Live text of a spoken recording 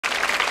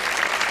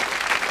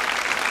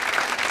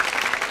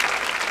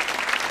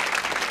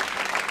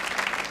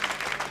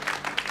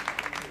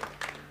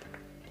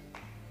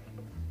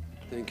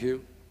Thank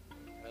you.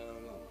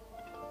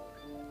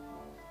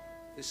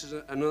 This is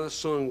another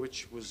song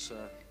which was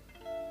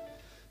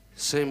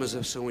same as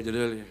the song we did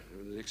earlier,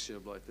 Elixir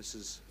of Life. This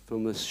is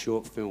from this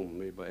short film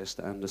made by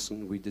Esther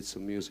Anderson. We did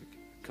some music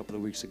a couple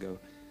of weeks ago.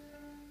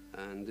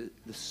 And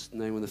the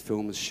name of the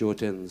film is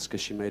Short Ends, because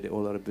she made it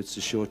all out of bits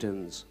of short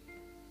ends.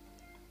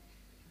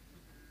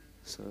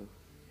 So,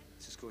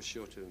 this is called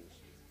Short Ends.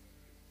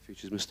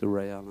 Features Mr.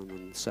 Ray Allen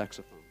on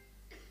saxophone.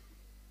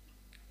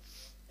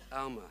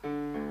 Alma.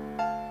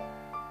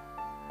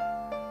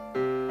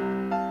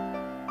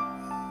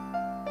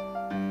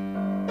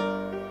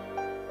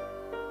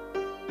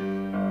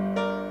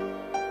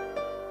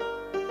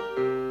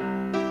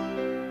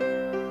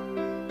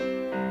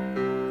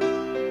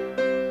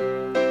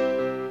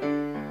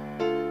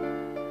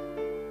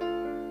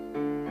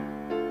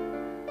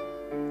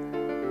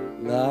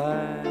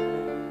 Life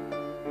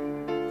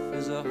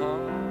is a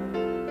hard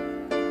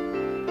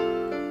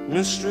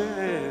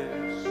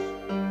mistress.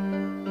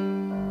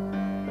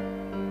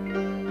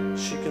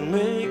 She can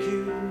make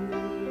you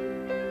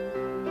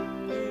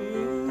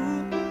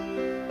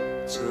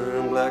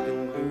turn black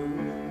and blue.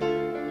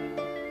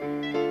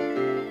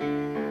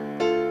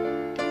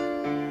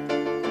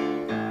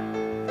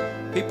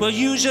 People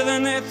use you,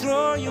 then they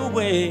throw you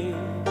away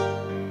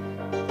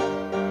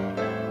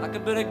like a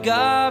bit of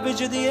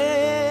garbage at the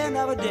end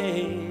of a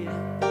day.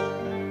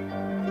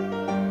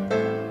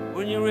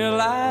 When you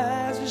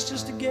realize it's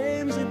just the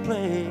games they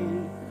play,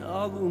 they're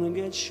all gonna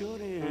get short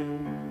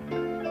in.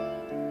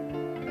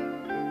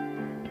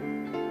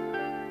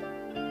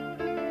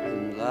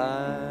 And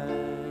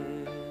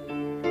life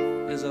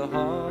is a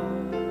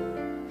hard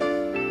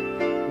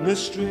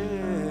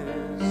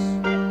mistress.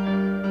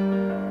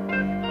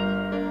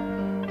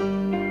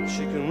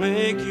 She can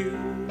make you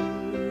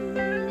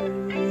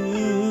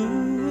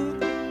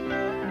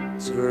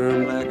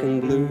turn black and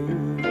blue.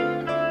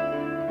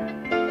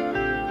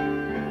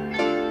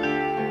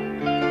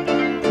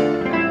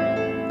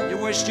 You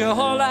wasted your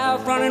whole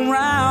life running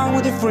round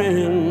with your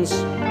friends,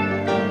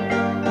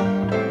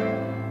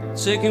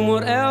 taking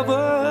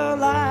whatever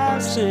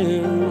life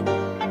sends.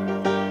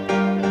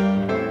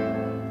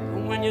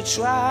 And when you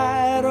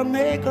try to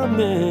make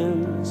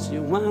amends,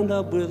 you wind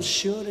up with a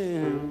short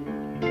end.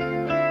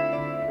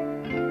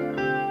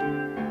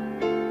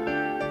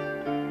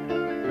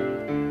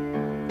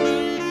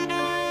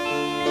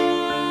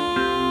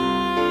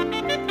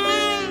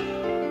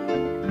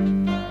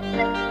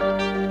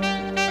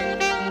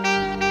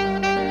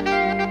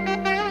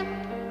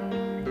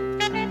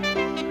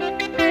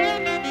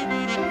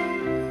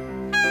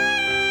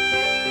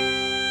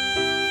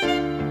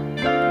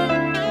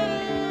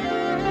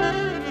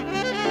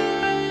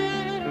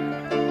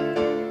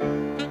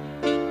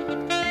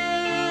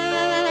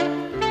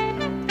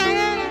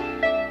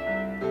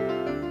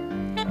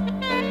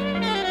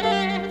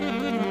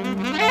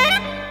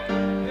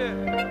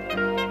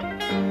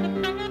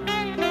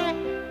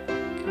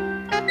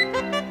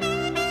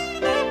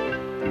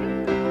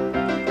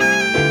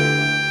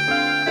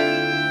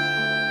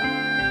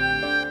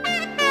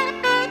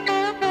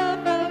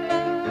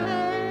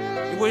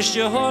 Waste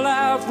your whole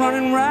life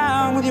running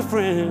around with your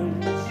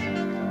friends,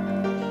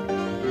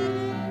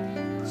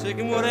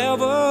 taking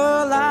whatever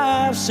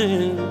life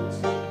sends.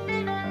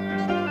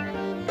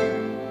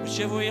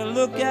 Whichever way you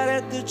look at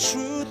it, the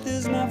truth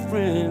is, my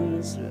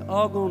friends, we're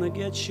all gonna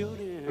get short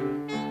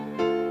in.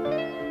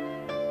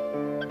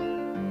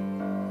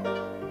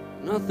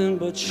 Nothing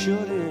but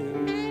short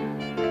in.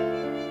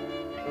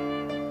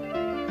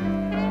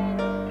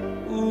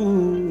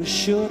 Ooh,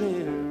 short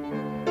in.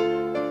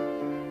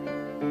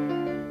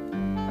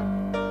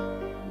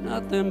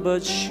 Nothing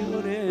but short